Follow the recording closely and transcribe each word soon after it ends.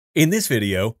In this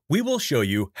video, we will show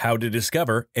you how to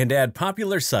discover and add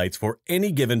popular sites for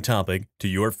any given topic to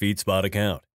your Feedspot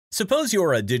account. Suppose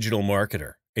you're a digital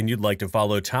marketer and you'd like to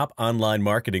follow top online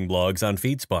marketing blogs on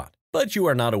Feedspot, but you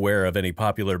are not aware of any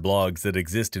popular blogs that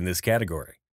exist in this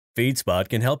category. Feedspot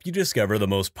can help you discover the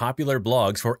most popular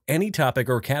blogs for any topic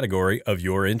or category of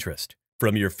your interest.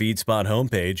 From your Feedspot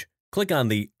homepage, click on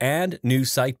the Add New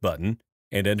Site button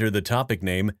and enter the topic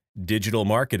name Digital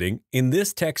Marketing in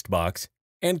this text box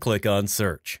and click on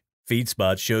Search.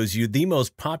 Feedspot shows you the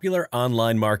most popular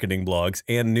online marketing blogs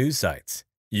and news sites.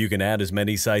 You can add as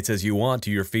many sites as you want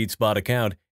to your Feedspot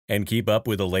account and keep up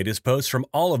with the latest posts from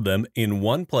all of them in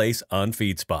one place on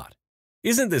Feedspot.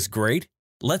 Isn't this great?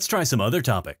 Let's try some other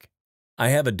topic. I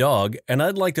have a dog and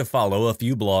I'd like to follow a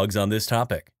few blogs on this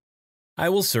topic. I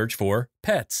will search for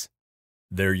pets.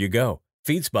 There you go.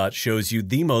 Feedspot shows you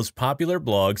the most popular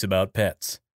blogs about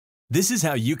pets. This is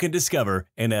how you can discover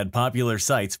and add popular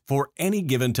sites for any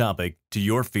given topic to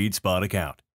your Feedspot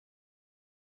account.